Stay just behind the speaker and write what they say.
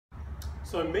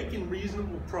So I'm making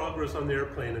reasonable progress on the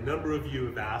airplane. A number of you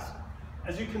have asked.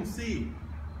 As you can see,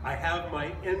 I have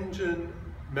my engine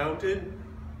mounted.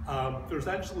 There's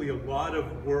actually a lot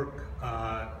of work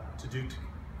to do to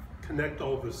connect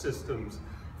all the systems,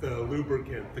 the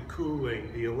lubricant, the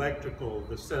cooling, the electrical,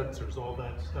 the sensors, all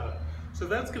that stuff. So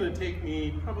that's going to take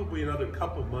me probably another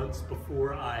couple months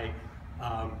before I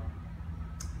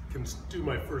can do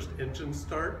my first engine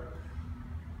start.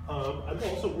 I'm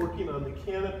also working on the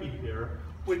canopy here,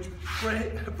 which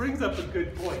brings up a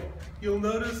good point. You'll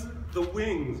notice the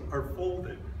wings are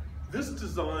folded. This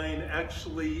design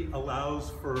actually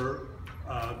allows for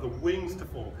the wings to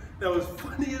fold. Now, as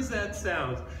funny as that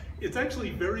sounds, it's actually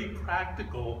very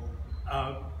practical.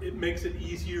 It makes it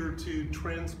easier to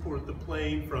transport the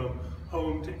plane from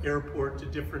home to airport to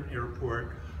different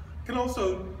airport. You can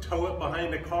also tow it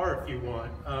behind a car if you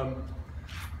want.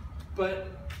 But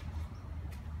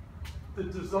the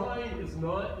design is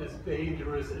not as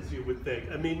dangerous as you would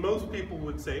think. I mean, most people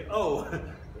would say, oh,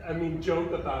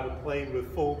 joke about a plane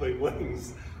with folding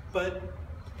wings. But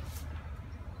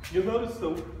you'll notice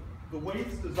the way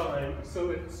it's designed, so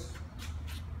it's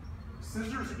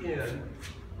scissors in,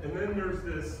 and then there's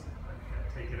this, I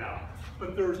can't take it out,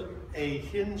 but there's a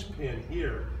hinge pin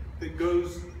here that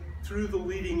goes through the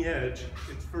leading edge.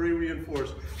 It's very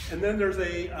reinforced. And then there's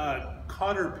a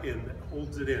cotter pin that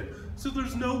holds it in. So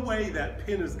there's no way that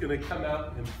pin is going to come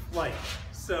out in flight.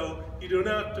 So you don't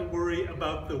have to worry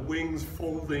about the wings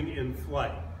folding in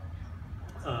flight.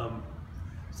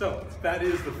 So that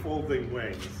is the folding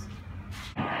wings.